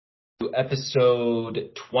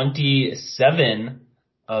episode 27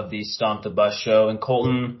 of the Stomp the Bus show. And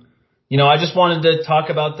Colton, I just wanted to talk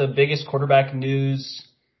about the biggest quarterback news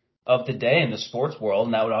of the day in the sports world,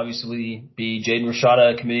 and that would obviously be Jaden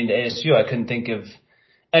Rashada committing to ASU. I couldn't think of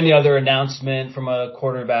any other announcement from a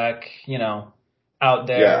quarterback, out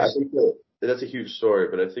there. Yeah, I think that's a huge story,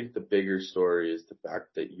 but I think the bigger story is the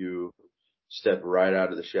fact that you stepped right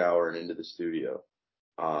out of the shower and into the studio.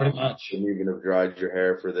 Pretty much. And you even have dried your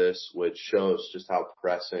hair for this, which shows just how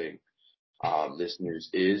pressing this news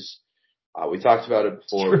is. We talked about it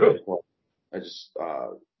before, but I just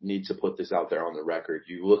need to put this out there on the record.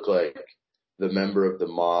 You look like the member of the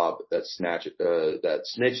mob that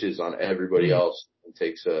snitches on everybody else and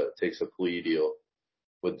takes a plea deal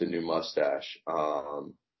with the new mustache.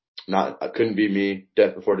 Couldn't be me.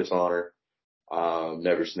 Death before dishonor.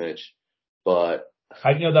 Never snitch. But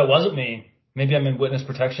how do you know that wasn't me? Maybe I'm in witness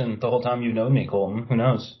protection the whole time you've known me, Colton. Who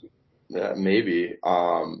knows? Yeah, maybe.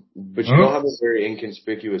 But you don't have a very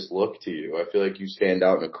inconspicuous look to you. I feel like you stand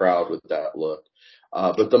out in a crowd with that look.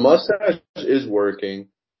 But the mustache is working.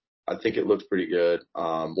 I think it looks pretty good.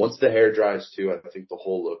 Once the hair dries too, I think the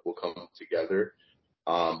whole look will come together.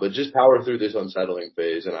 But just power through this unsettling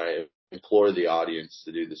phase, and I implore the audience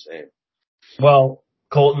to do the same. Well,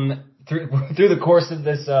 Colton, through the course of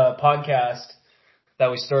this podcast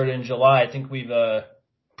that we started in July, I think we've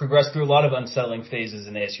progressed through a lot of unsettling phases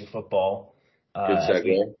in ASU football. Good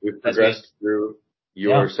segue. We've progressed through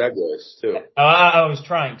your segues too. I was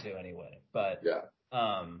trying to anyway, but yeah.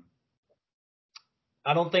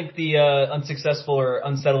 I don't think the unsuccessful or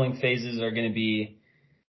unsettling phases are going to be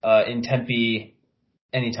in Tempe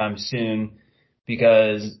anytime soon,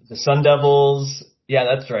 because the Sun Devils, yeah,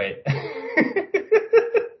 that's right.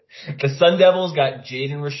 The Sun Devils got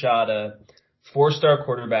Jaden Rashada, 4-star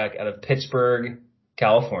quarterback out of Pittsburgh,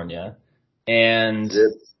 California, and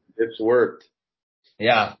it's worked.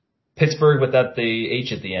 Yeah, Pittsburgh without the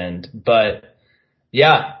H at the end, but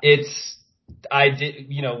yeah, we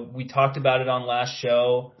talked about it on last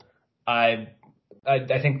show. I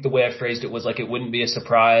think the way I phrased it was like it wouldn't be a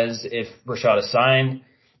surprise if Rashada signed.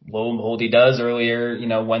 Lo and behold, he does earlier,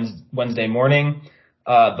 Wednesday morning.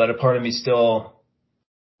 But a part of me still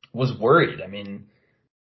was worried. I mean,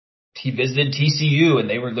 he visited TCU and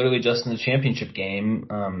they were literally just in the championship game.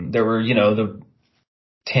 There were, the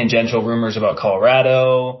tangential rumors about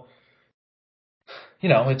Colorado. You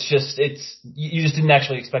just didn't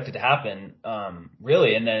actually expect it to happen,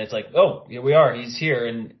 really. And then it's like, oh, here we are. He's here.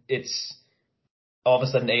 And it's all of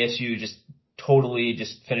a sudden ASU just totally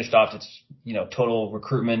just finished off its, total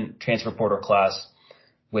recruitment transfer portal class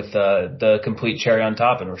with the complete cherry on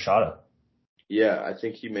top in Rashada. Yeah, I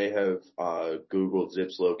think he may have Googled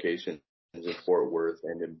Zip's locations in Fort Worth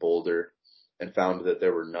and in Boulder and found that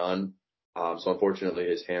there were none. So unfortunately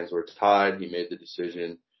his hands were tied. He made the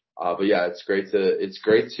decision. But yeah, it's great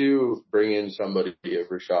to bring in somebody of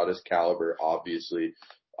Rashada's caliber. Obviously,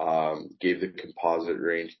 gave the composite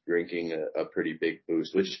ranking a pretty big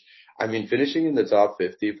boost, which, I mean, finishing in the top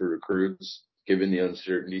 50 for recruits, given the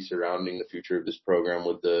uncertainty surrounding the future of this program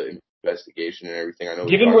with the investigation and everything. I know.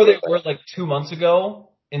 Given where they were like 2 months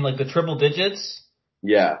ago in like the triple digits.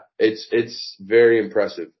 Yeah, it's very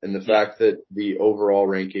impressive. And the fact that the overall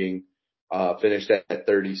ranking finished at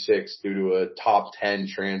 36 due to a top 10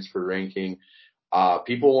 transfer ranking.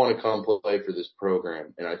 People want to come play for this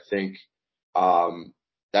program. And I think,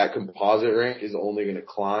 that composite rank is only going to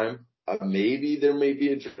climb. Maybe there may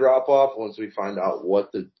be a drop off once we find out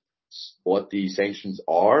what the sanctions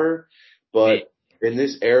are. But in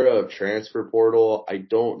this era of transfer portal, I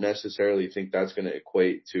don't necessarily think that's going to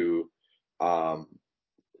equate to,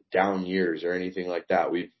 down years or anything like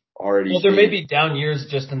that. We've already there may be down years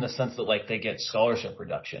just in the sense that like they get scholarship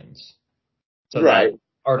reductions. So right. That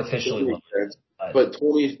artificially but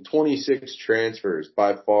 26 transfers,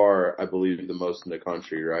 by far, I believe the most in the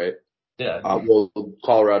country, right? Yeah. Well,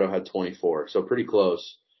 Colorado had 24, so pretty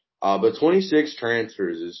close. But 26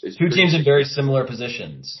 transfers is two teams in very similar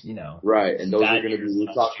positions, Right, and those are going to be, we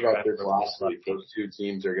talked about this last week, those two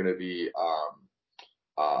teams are going to be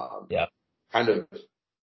kind of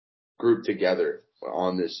grouped together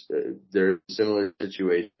on this. They're in a similar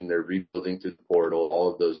situation. They're rebuilding through the portal,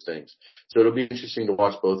 all of those things. So it'll be interesting to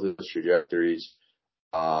watch both of those trajectories.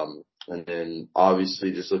 And then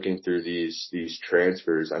obviously just looking through these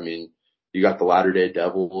transfers, I mean, you got the Latter-day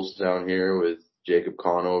Devils down here with Jacob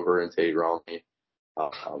Conover and Tate Romney.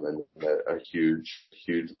 And a huge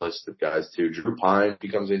list of guys too. Drew Pine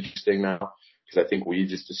becomes interesting now because I think we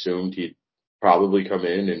just assumed he'd probably come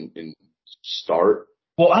in and start.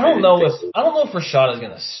 Well, I don't know if Rashada's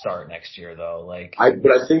going to start next year though.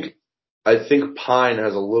 But I think I think Pine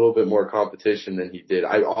has a little bit more competition than he did.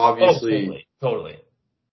 Oh, totally.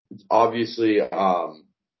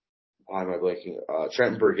 Why am I blanking?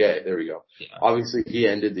 Trenton Berget. There we go. Yeah. Obviously, he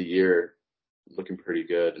ended the year looking pretty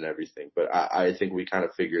good and everything, but I think we kind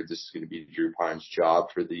of figured this is going to be Drew Pine's job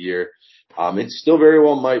for the year. It still very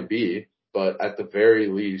well might be, but at the very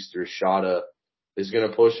least, Rashada is going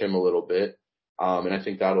to push him a little bit. And I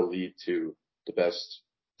think that'll lead to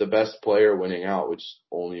the best player winning out, which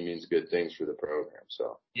only means good things for the program.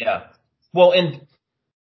 So. Yeah. Well, and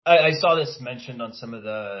I saw this mentioned on some of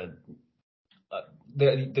the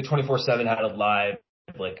 24/7 had a live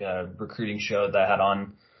recruiting show that I had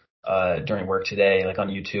on during work today, like on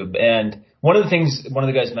YouTube. And one of the things one of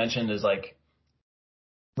the guys mentioned is like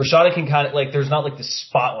Rashada can kind of like there's not like the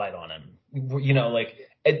spotlight on him, you know, like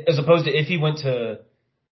as opposed to if he went to,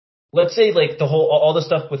 let's say like all the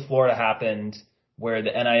stuff with Florida happened where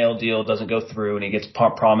the NIL deal doesn't go through and he gets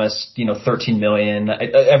promised, you know, $13 million,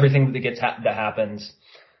 everything that happens.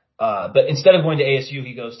 But instead of going to ASU,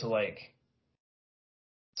 he goes to like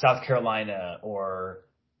South Carolina or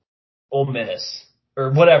Ole Miss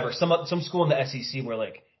or whatever, some school in the SEC where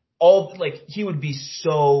like he would be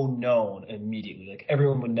so known immediately. Like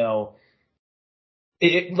everyone would know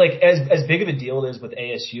it like as big of a deal it is with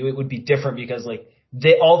ASU, it would be different because like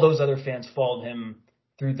all those other fans followed him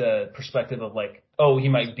through the perspective of like, oh, he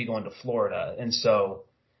might be going to Florida. And so,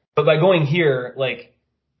 but by going here, like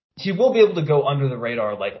he will be able to go under the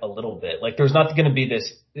radar like a little bit. Like there's not going to be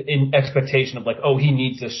this expectation of like, oh, he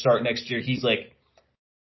needs to start next year. He's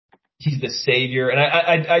the savior. And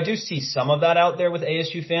I do see some of that out there with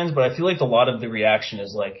ASU fans, but I feel like a lot of the reaction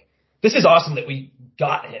is like, this is awesome that we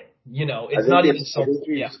got him. You know, it's not even so.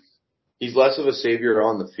 Yeah. He's less of a savior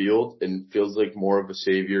on the field and feels like more of a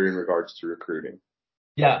savior in regards to recruiting.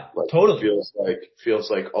 Yeah, like, totally.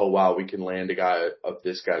 Feels like, oh wow, we can land a guy of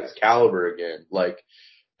this guy's caliber again. Like,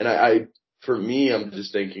 and for me, I'm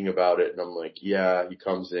just thinking about it and I'm like, yeah, he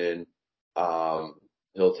comes in,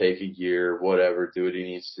 he'll take a year, whatever, do what he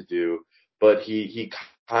needs to do. But he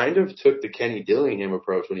kind of took the Kenny Dillingham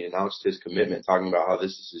approach when he announced his commitment, talking about how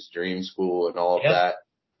this is his dream school and all of that.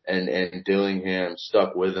 And Dillingham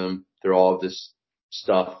stuck with him through all of this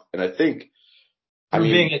stuff. And I think,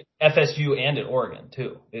 being at FSU and at Oregon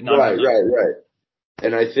too. Right.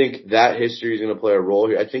 And I think that history is going to play a role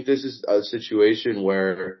here. I think this is a situation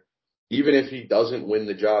where even if he doesn't win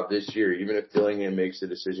the job this year, even if Dillingham makes a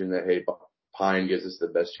decision that, hey, Pine gives us the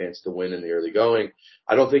best chance to win in the early going,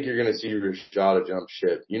 I don't think you're going to see Rashada jump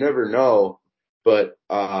ship. You never know, but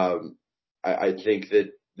I think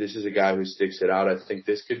that this is a guy who sticks it out. I think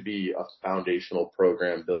this could be a foundational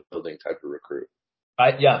program building type of recruit.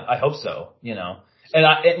 I hope so, you know.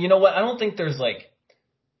 And you know what? I don't think there's I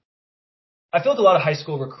feel like a lot of high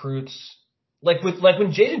school recruits, like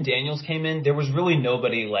when Jaden Daniels came in, there was really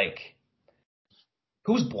nobody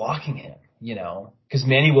who was blocking him, you know, because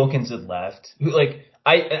Manny Wilkins had left.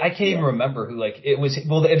 I can't even remember who it was.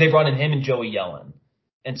 Well, they brought in him and Joey Yellen,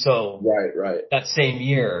 and so right that same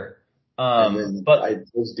year. And then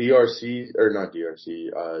was DRC or not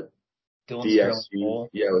DRC? DSU.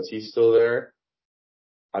 Yeah, was he still there?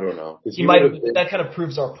 I don't know. He might have. That kind of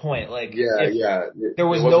proves our point. There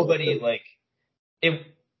was nobody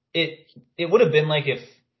it would have been like if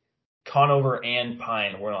Conover and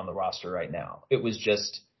Pine weren't on the roster right now. It was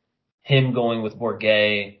just him going with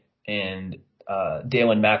Bourget and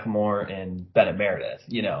Dalen McLemore and Bennett Meredith,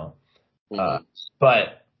 you know. Mm-hmm.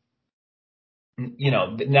 But you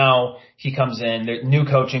know, now he comes in, there's new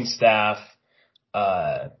coaching staff,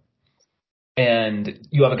 and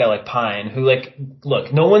you have a guy like Pine who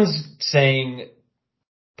look, no one's saying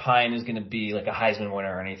Pine is going to be like a Heisman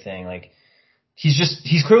winner or anything. Like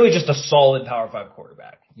he's clearly just a solid Power 5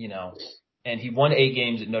 quarterback, you know, and he won 8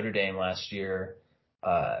 games at Notre Dame last year.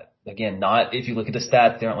 Again, not, if you look at the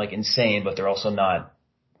stats, they aren't insane, but they're also not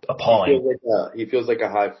appalling. He feels like a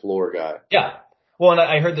high floor guy. Yeah. Well, and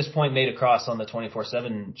I heard this point made across on the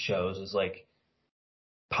 24/7 shows is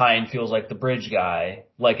Pine feels like the bridge guy,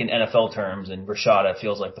 like in NFL terms, and Rashada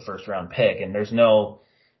feels like the first round pick. And there's no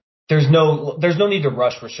need to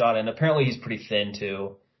rush Rashada. And apparently he's pretty thin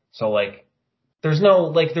too. So and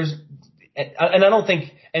I don't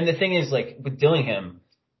think, and the thing is with Dillingham,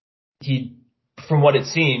 from what it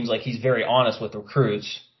seems he's very honest with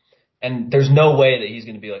recruits, and there's no way that he's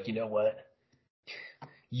going to be you know what,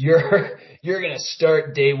 you're going to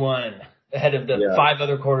start day one ahead of the 5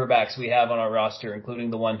 other quarterbacks we have on our roster, including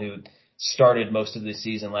the one who started most of the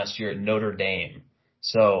season last year at Notre Dame.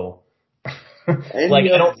 So, I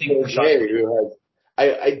don't think Rashada.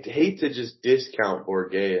 I'd hate to just discount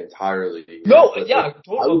Bourget entirely. No, yeah,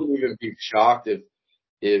 totally. I wouldn't even be shocked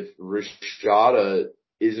if Rashada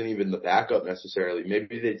isn't even the backup necessarily.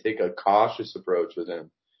 Maybe they take a cautious approach with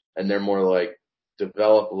him and they're more like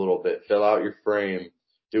develop a little bit, fill out your frame,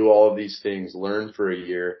 do all of these things, learn for a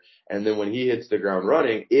year. And then when he hits the ground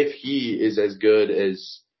running, if he is as good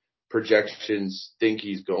as projections think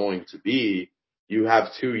he's going to be, you have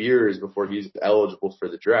 2 years before he's eligible for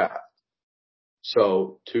the draft.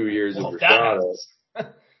 So 2 years of Rashada.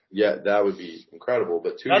 Yeah, that would be incredible.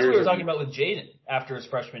 But 2 years. That's what we were talking about with Jaden after his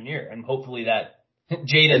freshman year, and hopefully that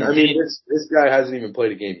Jaden. And I mean, this guy hasn't even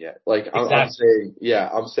played a game yet. Like exactly.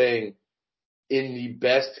 I'm saying, in the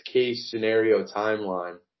best case scenario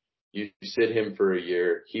timeline, you sit him for a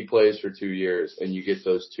year, he plays for 2 years, and you get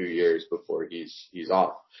those 2 years before he's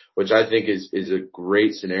off, which I think is a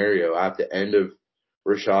great scenario. At the end of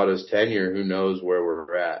Rashada's tenure, who knows where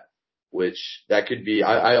we're at? Which that could be.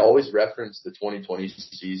 I always reference the 2020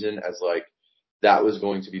 season as like that was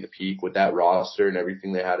going to be the peak with that roster and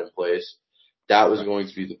everything they had in place. That was going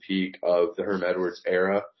to be the peak of the Herm Edwards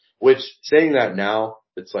era. Which, saying that now,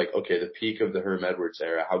 it's like, okay, the peak of the Herm Edwards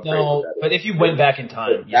era. How great was that? But if you went back in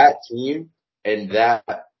time, that team and that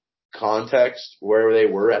context where they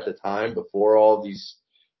were at the time before all these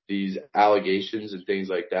allegations and things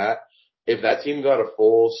like that, if that team got a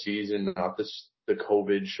full season, not the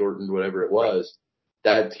COVID shortened whatever it was,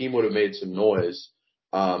 that team would have made some noise.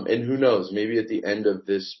 And who knows, maybe at the end of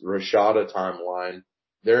this Rashada timeline,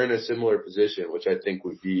 they're in a similar position, which I think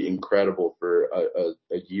would be incredible for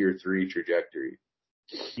a year 3 trajectory.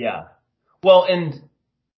 Yeah. Well, and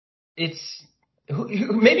it's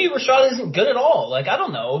maybe Rashada isn't good at all. Like, I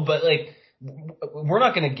don't know, but like, we're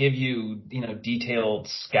not going to give you, detailed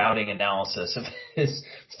scouting analysis of his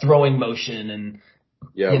throwing motion and.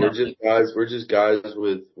 Yeah, we're just guys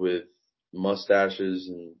with mustaches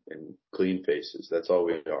and clean faces. That's all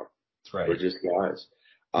we are. That's right. We're just guys.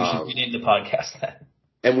 We should rename the podcast that.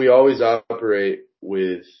 And we always operate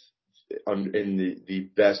in the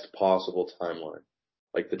best possible timeline.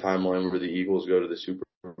 Like the timeline where the Eagles go to the Super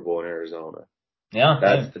Bowl in Arizona. Yeah.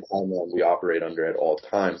 That's the timeline we operate under at all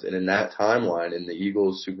times. And in that timeline, in the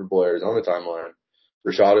Eagles Super Bowl Arizona timeline,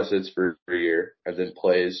 Rashada sits for a year and then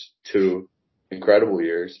plays 2 incredible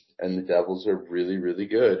years, and the Devils are really, really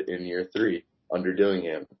good in year 3 under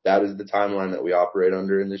Dillingham. That is the timeline that we operate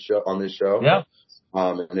under on this show. Yeah.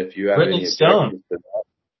 And if you have any objections to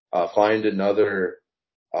that, find another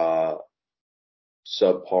subpar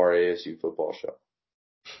ASU football show.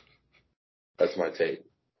 That's my take.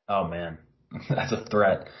 Oh man, that's a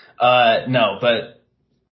threat. No, but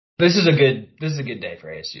this is a good day for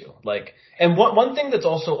ASU. Like, and one thing that's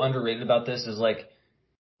also underrated about this is like,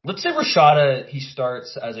 let's say Rashada, he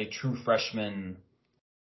starts as a true freshman,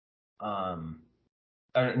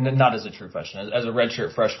 not as a true freshman, as a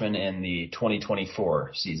redshirt freshman in the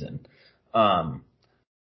 2024 season.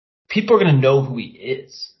 People are going to know who he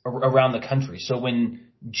is around the country. So when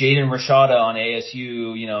Jaden Rashada on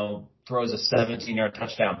ASU, throws a 17-yard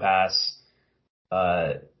touchdown pass,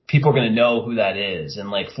 people are going to know who that is. And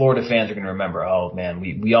like Florida fans are going to remember, oh man,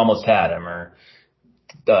 we almost had him, or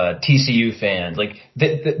TCU fans, like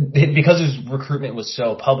because his recruitment was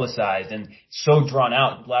so publicized and so drawn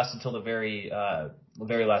out, it lasted until the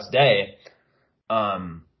very last day.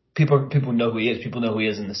 People know who he is. People know who he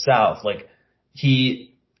is in the South. Like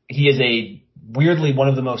he is weirdly one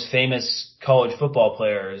of the most famous college football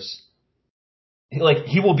players. Like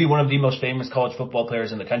he will be one of the most famous college football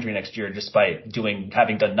players in the country next year, just by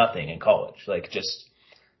having done nothing in college, like just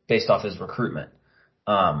based off his recruitment.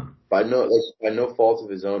 By no fault of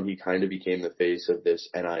his own, he kind of became the face of this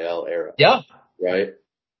NIL era. Yeah. Right?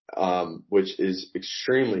 Which is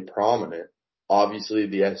extremely prominent. Obviously,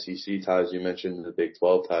 the SEC ties, you mentioned the Big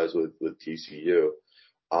 12 ties with TCU.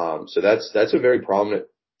 So that's a very prominent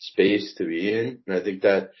space to be in. And I think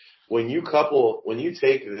that when you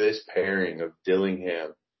take this pairing of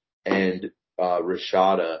Dillingham and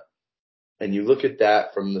Rashada, and you look at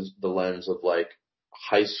that from the lens of like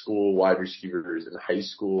high school wide receivers and high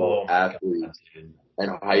school athletes and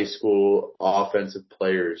high school offensive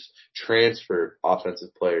players, transfer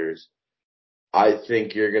offensive players, I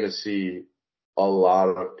think you're going to see a lot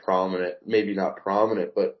of prominent, maybe not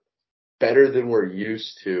prominent, but better than we're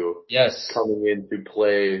used to. Yes. Coming into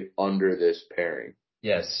play under this pairing.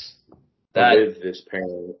 Yes. With this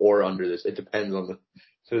pairing or under this. It depends on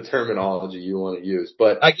the terminology you want to use.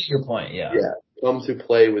 But I get your point, yeah. Yeah. Come to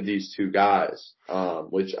play with these 2 guys,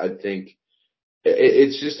 which I think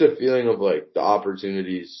it's just a feeling of like the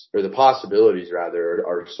opportunities or the possibilities rather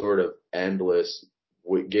are sort of endless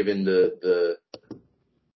given the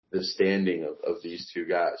standing of these 2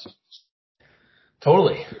 guys.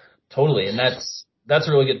 Totally. And that's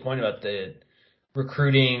a really good point about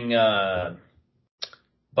recruiting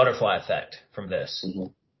butterfly effect from this, Mm-hmm.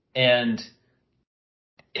 and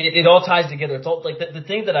it all ties together. It's all like the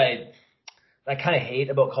thing that I kind of hate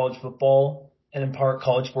about college football and in part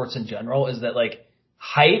college sports in general is that like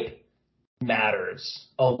hype matters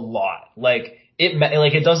a lot. Like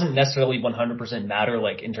it doesn't necessarily 100% matter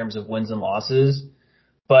like in terms of wins and losses,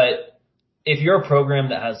 but if you're a program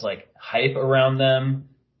that has like hype around them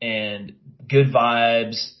and good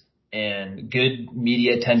vibes and good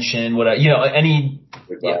media attention, whatever,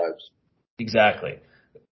 Good yeah, vibes. exactly.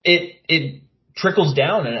 It trickles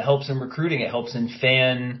down and it helps in recruiting. It helps in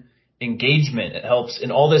fan engagement. It helps in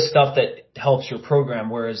all this stuff that helps your program.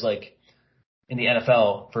 Whereas like in the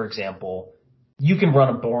NFL, for example, you can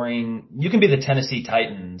be the Tennessee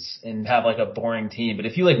Titans and have like a boring team. But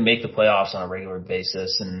if you like make the playoffs on a regular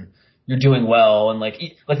basis and you're doing well and like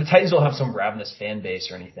the Titans don't have some ravenous fan base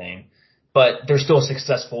or anything, but they're still a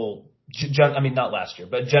successful, I mean, not last year,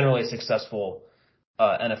 but generally a successful,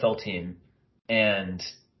 NFL team. And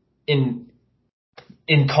in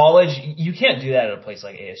in college, you can't do that at a place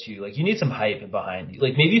like ASU. Like you need some hype behind you.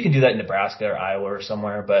 Like maybe you can do that in Nebraska or Iowa or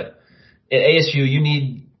somewhere, but at ASU you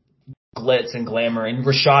need glitz and glamour, and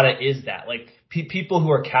Rashada is that. Like people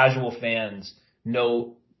who are casual fans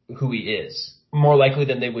know who he is more likely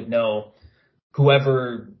than they would know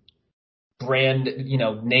whoever brand,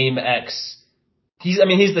 name X. He's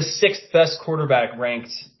the sixth best quarterback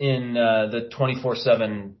ranked in the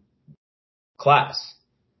 24/7 class.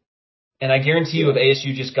 And I guarantee you, if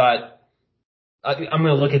ASU just got, I'm going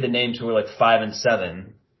to look at the names who are like 5 and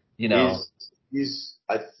 7.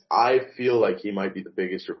 I feel like he might be the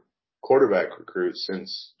biggest quarterback recruit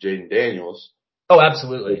since Jaden Daniels. Oh,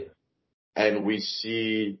 absolutely. And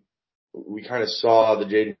we kind of saw the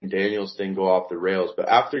Jaden Daniels thing go off the rails. But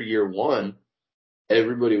after year one,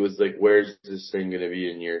 everybody was like, where's this thing going to be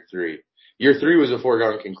in year three? Year three was a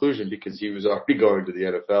foregone conclusion because he was already going to the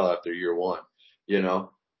NFL after year one, you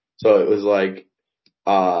know? So it was like,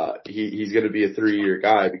 he's going to be a 3-year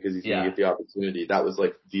guy because he's going to get the opportunity. That was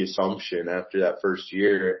like the assumption after that first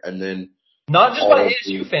year. And then not just by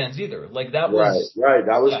ASU fans either. Like that was right.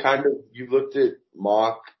 That was kind of, you looked at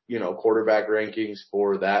mock, quarterback rankings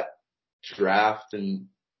for that draft and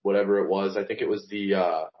whatever it was. I think it was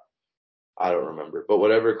I don't remember, but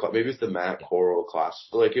whatever, maybe it's the Matt Corral class.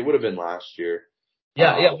 Like it would have been last year.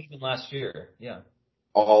 Yeah, it would have been last year. Yeah.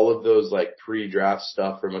 All of those like pre-draft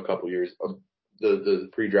stuff from a couple years, the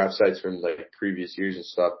pre-draft sites from like previous years and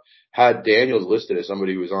stuff had Daniels listed as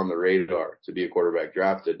somebody who was on the radar to be a quarterback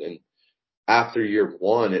drafted. And after year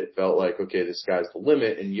one, it felt like, okay, this guy's the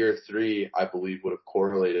limit. And year three, I believe would have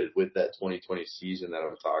correlated with that 2020 season that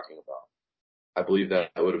I'm talking about. I believe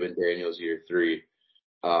that would have been Daniels year three.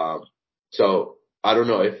 So I don't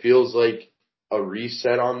know. It feels like a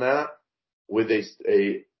reset on that with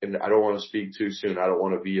and I don't want to speak too soon. I don't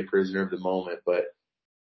want to be a prisoner of the moment, but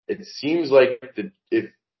it seems like if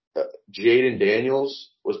Jaden Daniels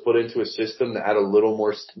was put into a system that had a little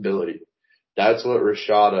more stability, that's what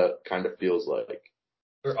Rashada kind of feels like.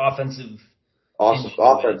 Or offensive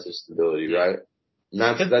stability, right? And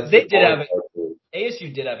that's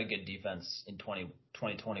ASU did have a good defense in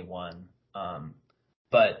 2021.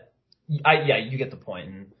 But you get the point.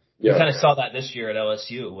 And you kind of saw that this year at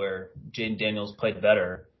LSU where Jaden Daniels played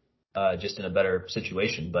better, just in a better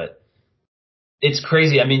situation. But it's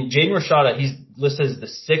crazy. I mean, Jaden Rashada, he's listed as the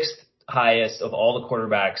 6th highest of all the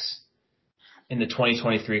quarterbacks in the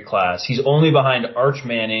 2023 class. He's only behind Arch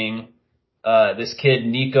Manning, this kid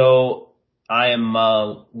Nico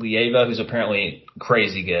Iamaleava, who's apparently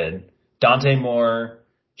crazy good, Dante Moore,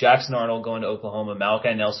 Jackson Arnold going to Oklahoma,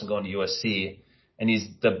 Malachi Nelson going to USC, and he's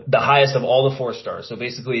the highest of all the 4-stars. So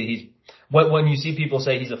basically, when you see people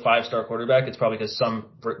say he's a 5-star quarterback, it's probably because some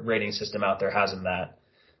rating system out there has him that.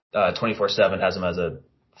 24/7 has him as a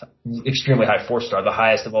extremely high 4-star, the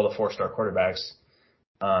highest of all the 4-star quarterbacks.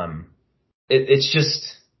 It's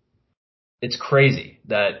crazy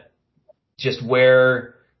that just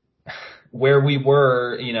where we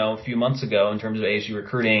were, a few months ago in terms of ASU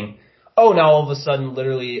recruiting. Oh, now all of a sudden,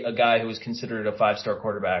 literally a guy who was considered a 5-star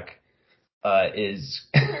quarterback, is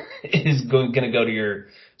going to go to your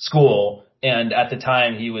school. And at the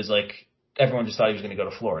time he was like, everyone just thought he was going to go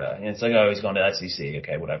to Florida. And it's like, oh, he's going to SEC.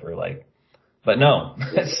 Okay, whatever. Like, but no,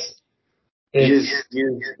 he's a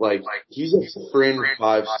fringe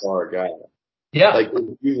 5-star guy. Yeah. Like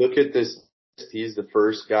if you look at this, he's the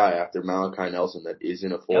first guy after Malachi Nelson that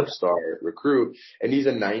isn't a 4-star recruit, and he's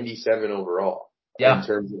a 97 overall. In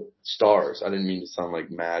terms of stars. I didn't mean to sound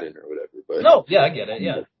like Madden or whatever, but no, I get it.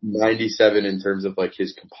 Yeah. 97 in terms of like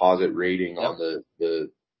his composite rating on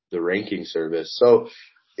the ranking service. So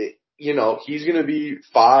he's going to be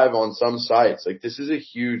 5 on some sites. Like, this is a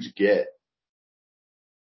huge get.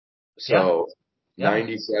 Yeah. So Yeah.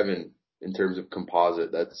 97 in terms of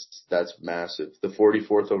composite, that's massive. The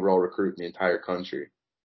 44th overall recruit in the entire country.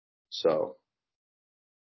 So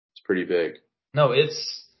it's pretty big. No,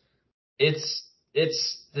 this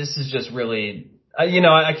is just really,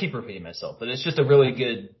 I keep repeating myself, but it's just a really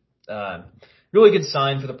good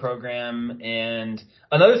sign for the program. And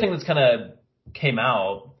another thing that's kind of came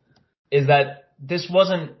out is that this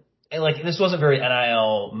wasn't very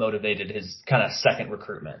NIL motivated, his kind of second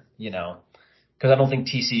recruitment, because I don't think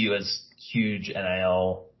TCU has huge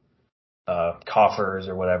NIL, coffers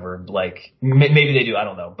or whatever. Like maybe they do, I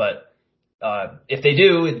don't know, but if they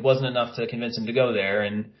do, it wasn't enough to convince him to go there.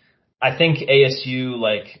 And I think ASU's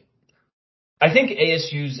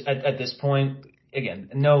at this point, again,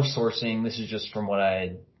 no sourcing. This is just from what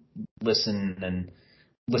I listening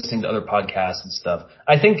to other podcasts and stuff.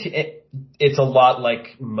 I think it's a lot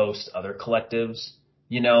like most other collectives.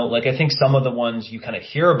 Like I think some of the ones you kind of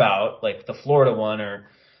hear about, like the Florida one or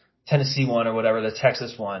Tennessee one or whatever, the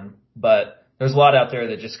Texas one, but there's a lot out there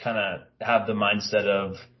that just kind of have the mindset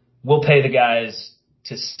of, we'll pay the guys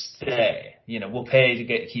to stay. We'll pay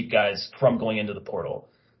to keep guys from going into the portal,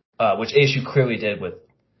 which ASU clearly did with,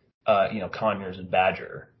 Conyers and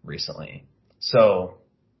Badger recently. So,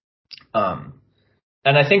 and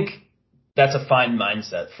I think that's a fine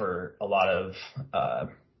mindset for a lot of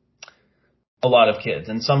kids,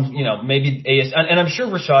 and some, maybe and I'm sure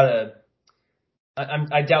Rashada.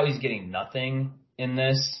 I doubt he's getting nothing in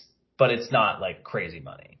this, but it's not like crazy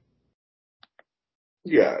money.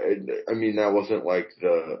 Yeah, I mean, that wasn't like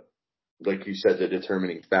you said, the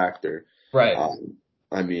determining factor. Right.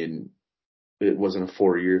 I mean, it wasn't a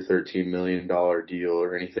 4-year, $13 million deal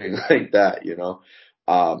or anything like that,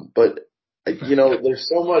 But there's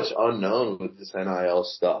so much unknown with this NIL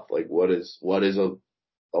stuff. Like, what is a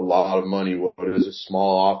lot of money? What is a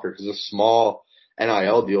small offer? Because a small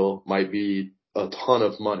NIL deal might be a ton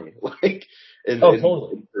of money, like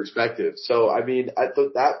Totally. in perspective. So, I mean, I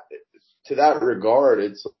thought that to that regard,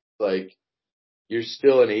 it's like you're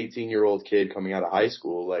still an 18-year-old kid coming out of high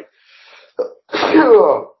school. Like,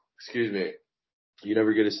 excuse me. You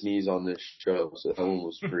never get a sneeze on this show, so that one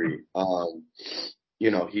was free.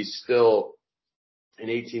 He's still an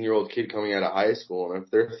 18-year-old kid coming out of high school, and if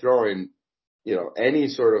they're throwing, any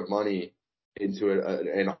sort of money into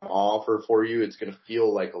an offer for you, it's going to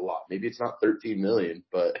feel like a lot. Maybe it's not 13 million,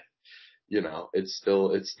 but it's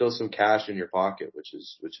still some cash in your pocket, which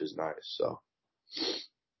is nice. So.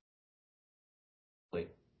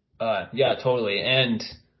 Yeah, totally. And,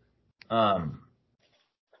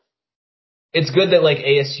 it's good that like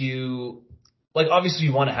ASU, like obviously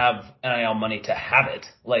you want to have NIL money to have it,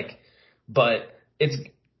 like, but it's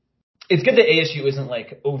good that ASU isn't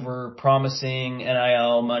like over promising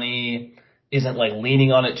NIL money, isn't like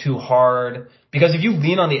leaning on it too hard. Because if you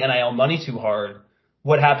lean on the NIL money too hard,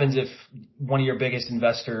 what happens if one of your biggest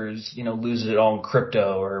investors, loses it all in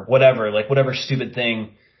crypto or whatever, like whatever stupid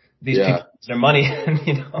thing these people use their money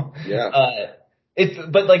in, Yeah.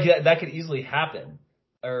 but like that could easily happen,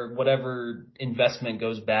 or whatever investment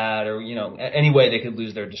goes bad, or, any way they could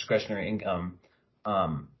lose their discretionary income.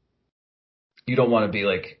 You don't want to be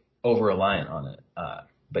like over reliant on it.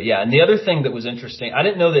 But yeah, and the other thing that was interesting, I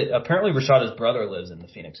didn't know that apparently Rashada's brother lives in the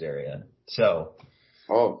Phoenix area. So,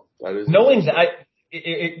 that is knowing that,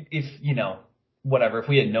 if whatever, if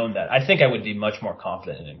we had known that, I think I would be much more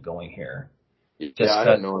confident in going here. I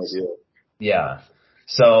had no idea. Yeah.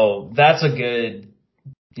 So that's a good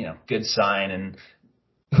sign. And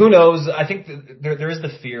who knows? I think there is the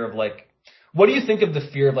fear of like, what do you think of the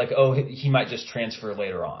fear of like, oh, he might just transfer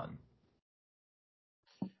later on?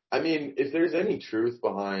 I mean, if there's any truth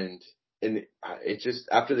behind, and it just,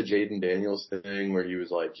 after the Jaden Daniels thing where he was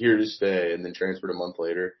like, here to stay, and then transferred a month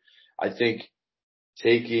later, I think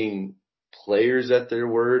taking players at their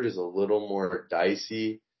word is a little more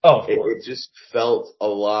dicey. Oh, of course. It just felt a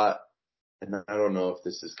lot, and I don't know if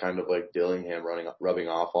this is kind of like Dillingham rubbing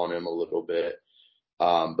off on him a little bit.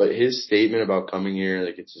 But his statement about coming here,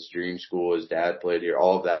 like it's his dream school, his dad played here,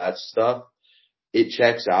 all of that stuff, it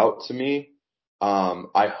checks out to me.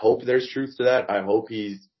 I hope there's truth to that. I hope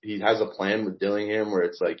he has a plan with Dillingham where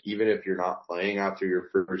it's like, even if you're not playing after your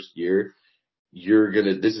first year,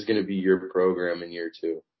 this is gonna be your program in year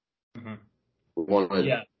 2. Mm-hmm. We want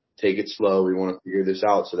to take it slow. We want to figure this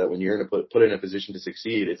out so that when you're in put in a position to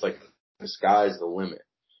succeed, it's like the sky's the limit,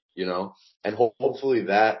 and hopefully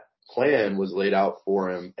that plan was laid out for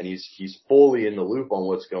him, and he's fully in the loop on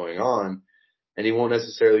what's going on, and he won't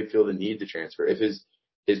necessarily feel the need to transfer.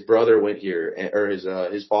 His brother went here, or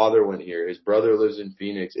his father went here. His brother lives in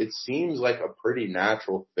Phoenix. It seems like a pretty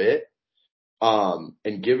natural fit.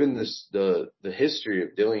 And given the history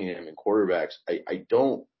of Dillingham and quarterbacks, I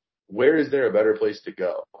don't. Where is there a better place to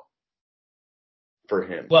go for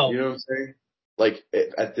him? You Well, know what I'm saying? Like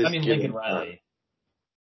at this I mean given Lincoln time. Riley,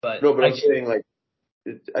 but No, but I'm saying like,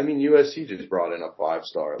 USC just brought in a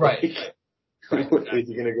 5-star. right, Like, right, is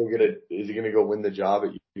he gonna go Is he gonna go win the job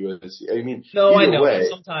at USC? I mean, No, I either know, but way,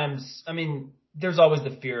 sometimes, I mean, there's always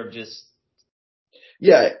the fear of just,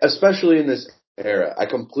 yeah. Especially in this era, I yeah,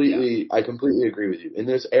 completely agree with you. In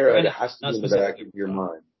this or era, and it has to be not in the back specifically of your Rashad.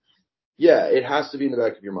 mind. Yeah, it has to be in the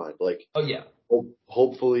back of your mind. Like, Oh yeah,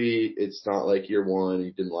 hopefully it's not like year one,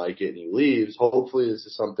 he didn't like it and he leaves. Hopefully this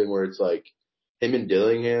is something where it's like him and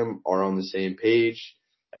Dillingham are on the same page,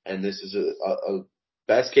 and this is a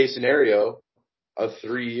best case scenario, a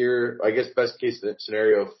 3-year, I guess best case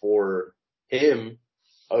scenario for him,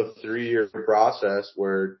 a 3-year process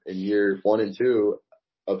where in year 1 and 2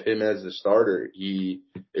 of him as the starter, he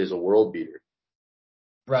is a world beater.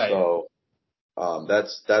 right. So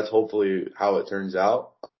that's hopefully how it turns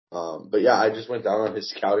out. But yeah, I just went down on his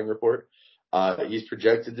scouting report. He's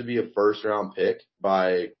projected to be a first round pick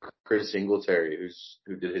by Chris Singletary,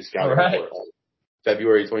 who did his All scouting right, report on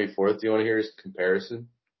February 24th. Do you want to hear his comparison?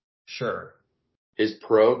 sure. His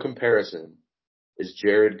pro comparison is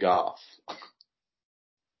Jared Goff.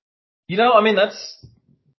 I mean, that's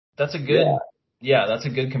a Yeah. good, yeah, that's a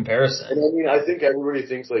good And comparison. I mean, I think everybody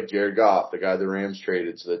thinks like Jared Goff, the guy the Rams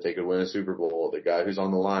traded so that they could win a Super Bowl, the guy who's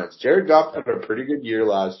on the lines. Jared Goff had a pretty good year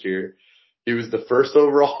last year. He was the first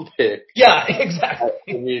overall pick. Yeah, I exactly.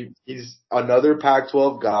 mean, he's another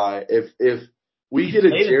Pac-12 guy. If we He get a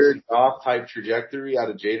played in Jared Goff type trajectory out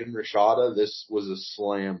of Jaden Rashada, this was a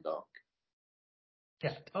slam dunk.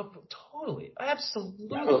 Yeah, oh, totally, absolutely.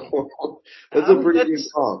 That's a pretty good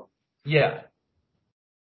That's comp. yeah.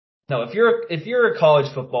 No, if you're a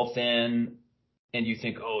college football fan and you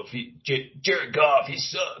think, oh, if Jared Goff, he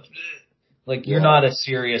sucks, like you're Yeah. not a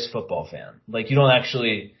serious football fan. Like you don't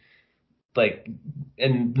actually like,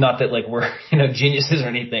 and not that like we're geniuses or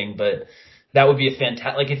anything, but that would be a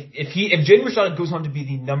fantastic. Like if Jaden Rashada goes on to be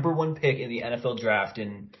the number one pick in the NFL draft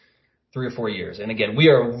in 3 or 4 years, and again we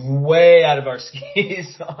are way out of our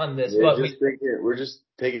skis on this, but We're just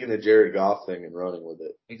taking the Jared Goff thing and running with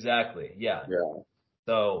it. exactly, yeah. Yeah.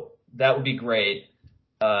 So that would be great.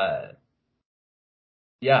 Uh,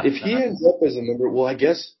 yeah, If he ends up as a well,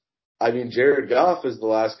 I mean, Jared Goff is the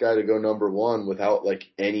last guy to go number one without like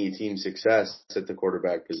any team success at the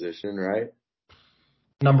quarterback position, right?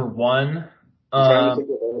 number one. I'm trying to Um, think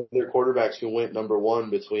of other quarterbacks who went number one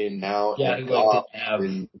between now yeah, and who like Goff didn't have,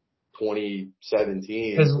 in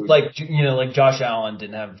 2017. because like Josh Allen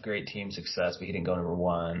didn't have great team success, but he didn't go number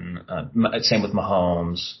one. Same with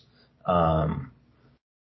Mahomes. Um,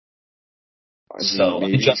 I mean, so I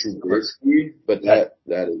mean maybe Justin Herbert. Trubisky, but That,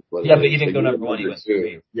 that is what it yeah, but he is. didn't Like go he number went one. He number went two.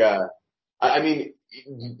 three. Yeah. I mean,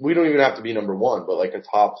 we don't even have to be number one, but like a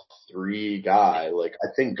top 3 guy. Like I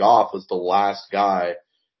think Goff was the last guy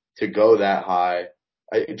to go that high.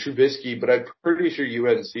 Trubisky, but I'm pretty sure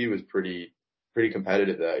UNC was pretty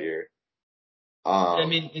competitive that year. I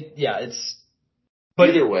mean, yeah, but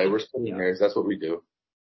Either way, we're splitting yeah. hairs. That's what we do.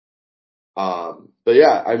 But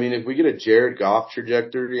yeah, I mean, if we get a Jared Goff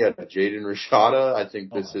trajectory at Jaden Rashada, I think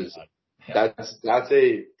Oh this my is God. Yeah. that's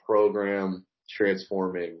a program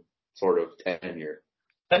transforming sort of tenure.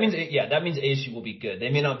 That means ASU will be good. They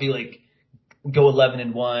may not be like go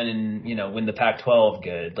 11-1 and win the Pac-12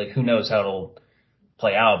 good. Like who knows how it'll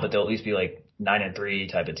play out, but they'll at least be like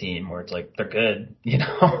 9-3 type of team where it's like they're good,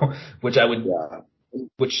 which Yeah.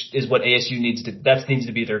 which is what ASU needs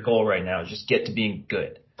to be their goal right now, is just get to being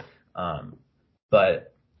good.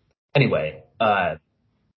 But anyway,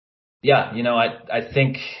 yeah, I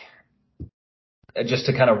think just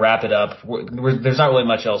to kind of wrap it up, there's not really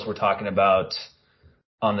much else we're talking about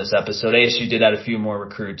on this episode. ASU did add a few more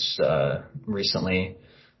recruits, recently.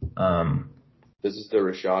 Um, This is the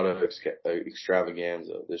Rashada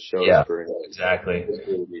extravaganza. This show is yeah, for him. exactly. This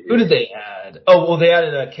will be Who did here. they add? Oh, well, they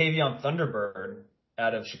added a Kavion Thunderbird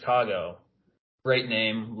out of Chicago. Great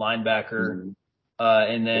name, linebacker. Mhm.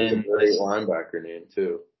 And That is a then great linebacker name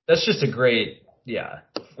too. that's just a great, yeah,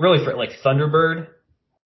 really for like Thunderbird.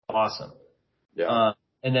 Awesome. Yeah.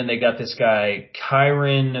 And then they got this guy,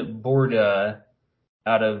 Kyron Borda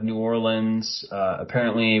out of New Orleans.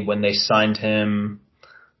 Apparently when they signed him, it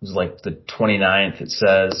was like the 29th, it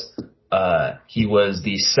says, he was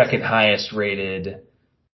the second highest rated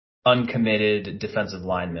uncommitted defensive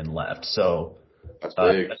lineman left. So, That's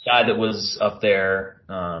a big. guy that was up there,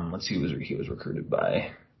 let's see who he was recruited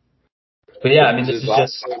by. But yeah, I mean, Is this his is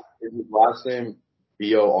just, last name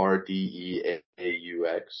Bordeaux?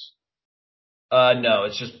 no,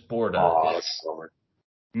 it's just Borda. Oh, that's It's, a bummer.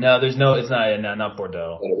 no, there's no, it's not, no, not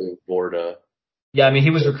Bordeaux. It was Bordeaux. Yeah, I mean, he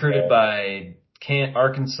was recruited by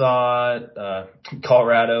Arkansas,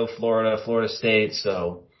 Colorado, Florida, Florida State.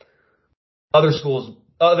 So other schools,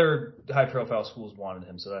 other high profile schools wanted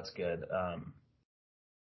him. So that's good.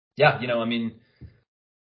 Yeah, I mean,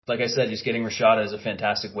 like I said, just getting Rashada is a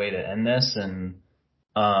fantastic way to end this. And,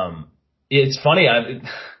 it's funny.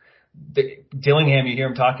 Dillingham, you hear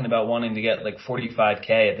him talking about wanting to get like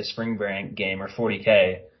 45K at the spring break game or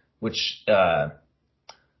 40K, which,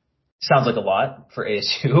 sounds like a lot for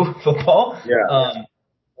ASU football. Yeah.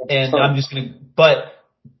 And I'm just going to, but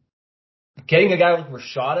getting a guy like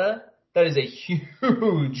Rashada, that is a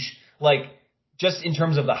huge, like, just in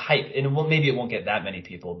terms of the hype. And maybe it won't get that many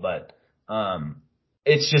people, but,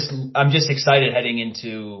 it's just, I'm just excited heading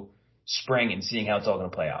into spring and seeing how it's all going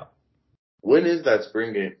to play out. When is that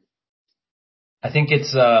spring game? I think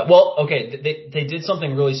it's, well, okay, they did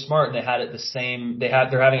something really smart and they had it the same, they're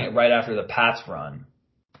having it right after the Pats run.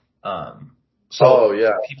 So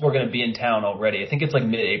Yeah. people are going to be in town already. I think it's like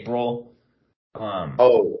mid-April.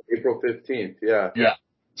 April 15th. Yeah. Yeah.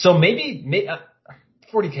 So maybe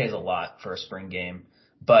 40K is a lot for a spring game,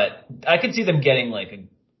 but I could see them getting like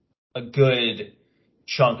a good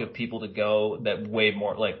chunk of people to go that way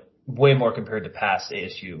more compared to past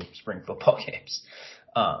ASU spring football games.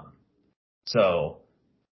 So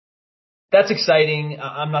that's exciting.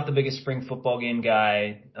 I'm not the biggest spring football game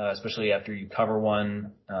guy, especially after you cover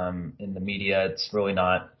one, in the media. It's really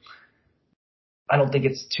not, I don't think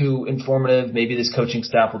it's too informative. Maybe this coaching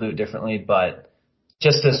staff will do it differently, but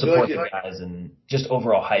just to support the guys and just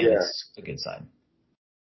overall hype, it's a good sign.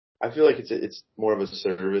 I feel like it's more of a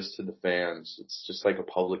service to the fans. It's just like a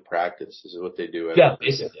public practice. This is what they do. Yeah,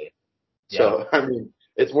 basically. So, I mean,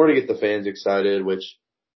 it's more to get the fans excited, which,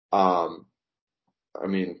 I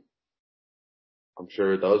mean, I'm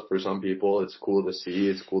sure it does for some people. It's cool to see.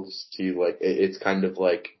 It's cool to see, like, it's kind of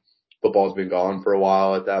like football's been gone for a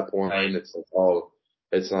while at that point. Right. It's like, oh,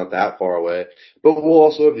 it's not that far away. But we'll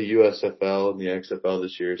also have the USFL and the XFL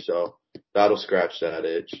this year, so that'll scratch that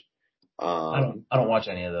itch. I don't watch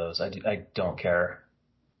any of those. I don't care.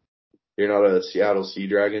 You're not a Seattle Sea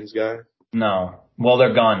Dragons guy? No. Well,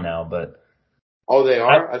 they're gone now, but. Oh, they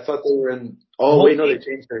are? I thought they were in. Oh, well, wait, no, they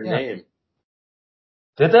changed their name.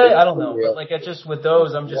 Did they? I don't know. But like, it's just with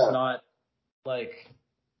those, I'm just not like.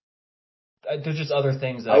 There's just other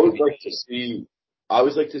things that I would like to see. I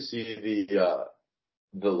always like to see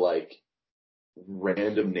the like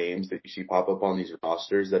random names that you see pop up on these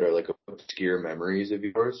rosters that are like obscure memories of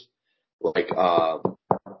yours. Like, I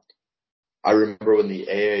remember when the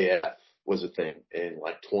AAF was a thing in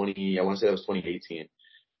like I want to say that was 2018,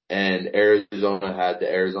 and Arizona had the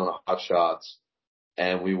Arizona Hotshots,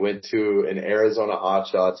 and we went to an Arizona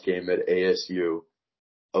Hotshots game at ASU.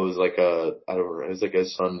 It was like I don't know, it was like a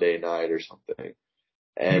Sunday night or something.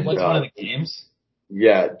 And, what's one of the games?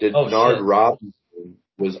 Yeah, Denard shit. Robinson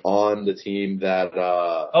was on the team that,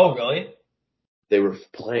 Oh, really? they were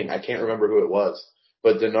playing. I can't remember who it was,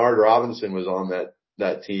 but Denard Robinson was on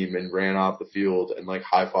that team and ran off the field and like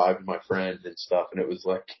high-fived my friend and stuff. And it was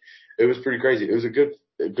like, it was pretty crazy. It was a good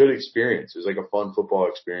experience. It was like a fun football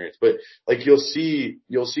experience, but like you'll see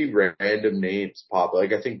random names pop.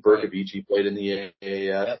 Like I think Berkovici played in the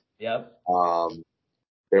AAF. Yep.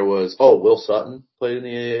 There was, Will Sutton played in the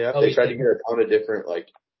AAF. They tried to get a ton of different like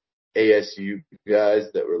ASU guys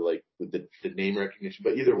that were like with the name recognition,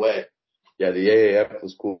 but either way, yeah, the AAF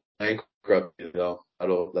was cool. Bankruptcy though,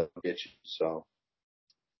 that'll get you. So,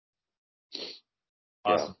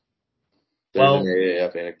 Awesome. Yeah. There's an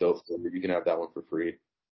AAF anecdote for you. You can have that one for free.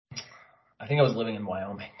 I think I was living in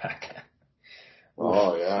Wyoming back then.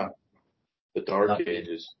 Oh yeah, the dark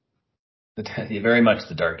ages. Very much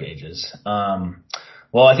the dark ages.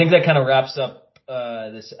 Well, I think that kind of wraps up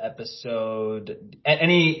this episode.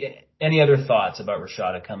 Any other thoughts about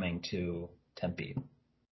Rashada coming to Tempe?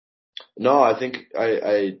 No, I think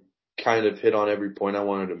I kind of hit on every point I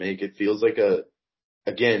wanted to make. It feels like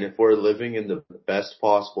again, if we're living in the best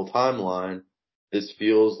possible timeline, this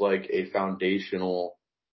feels like a foundational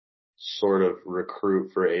sort of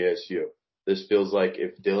recruit for ASU. This feels like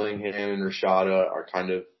if Dillingham and Rashada are kind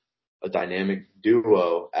of a dynamic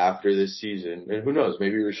duo after this season, and who knows,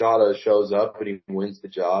 maybe Rashada shows up and he wins the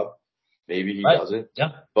job. Maybe he doesn't.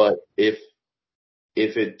 Yeah. But if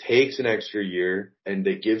it takes an extra year and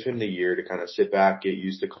they give him the year to kind of sit back, get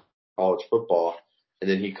used to college football, and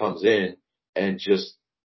then he comes in and just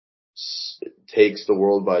takes the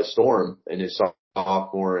world by storm in his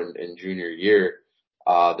sophomore and junior year,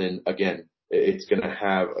 then again, it's going to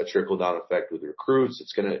have a trickle down effect with recruits.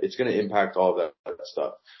 It's going to impact all that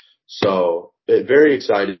stuff. So very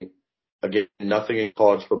exciting. Again, nothing in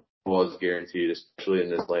college football is guaranteed, especially in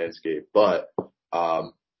this landscape. But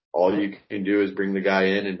all you can do is bring the guy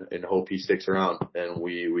in and hope he sticks around, and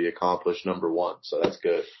we accomplish number one. So that's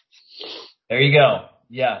good. There you go.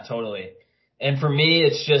 Yeah, totally. And for me,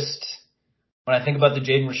 it's just when I think about the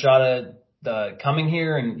Jaden Rashada coming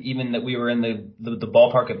here, and even that we were in the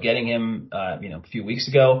ballpark of getting him, a few weeks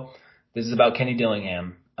ago. This is about Kenny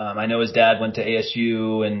Dillingham. I know his dad went to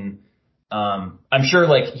ASU, and I'm sure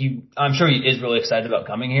he is really excited about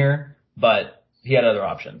coming here, but he had other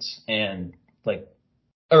options, and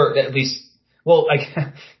or at least, well,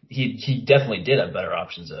 he definitely did have better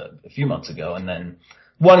options a few months ago, and then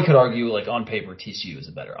one could argue on paper TCU is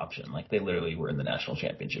a better option. They literally were in the national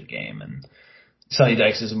championship game, and Sonny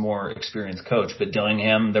Dykes is a more experienced coach, but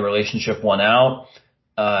Dillingham, the relationship won out.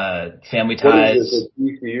 Family ties. What is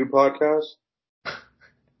this, a TCU podcast?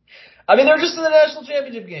 I mean, they're just in the national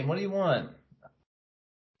championship game. What do you want?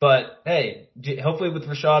 But hey, hopefully with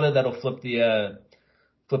Rashada, that'll flip the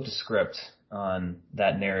script on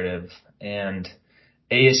that narrative, and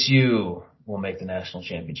ASU will make the national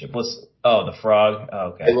championship. The Frog? Oh,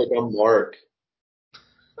 okay. Hey, look, I'm Mark.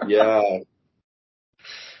 Yeah.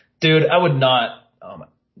 Dude, I would not.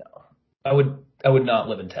 No. I would not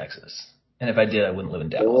live in Texas, and if I did, I wouldn't live in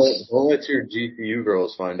Dallas. Don't let your GCU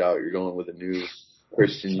girls find out you're going with a new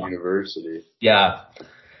Christian university. Yeah.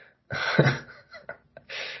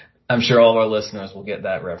 I'm sure all of our listeners will get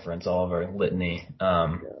that reference, all of our litany.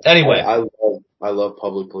 Anyway. I love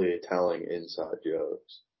publicly telling inside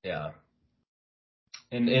jokes. Yeah.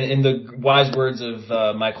 In the wise words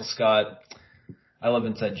of Michael Scott, I love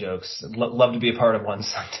inside jokes. Love to be a part of one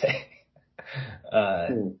someday.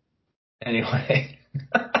 Anyway.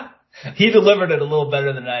 He delivered it a little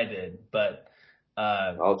better than I did, but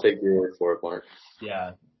I'll take your word for it, Mark.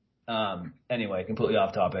 Yeah. Anyway, completely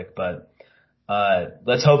off topic, but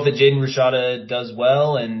let's hope that Jaden Rashada does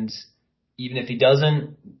well, and even if he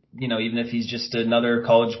doesn't, even if he's just another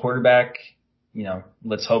college quarterback,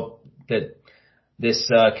 let's hope that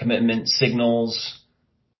this commitment signals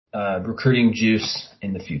recruiting juice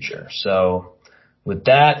in the future. So with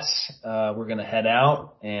that, we're going to head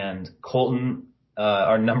out, and Colton,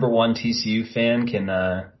 our number one TCU fan, can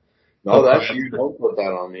no, that's you. Don't put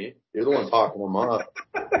that on me. You're the one talking them up.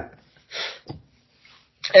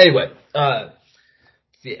 Anyway,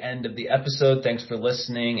 the end of the episode. Thanks for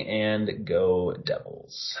listening, and go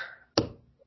Devils.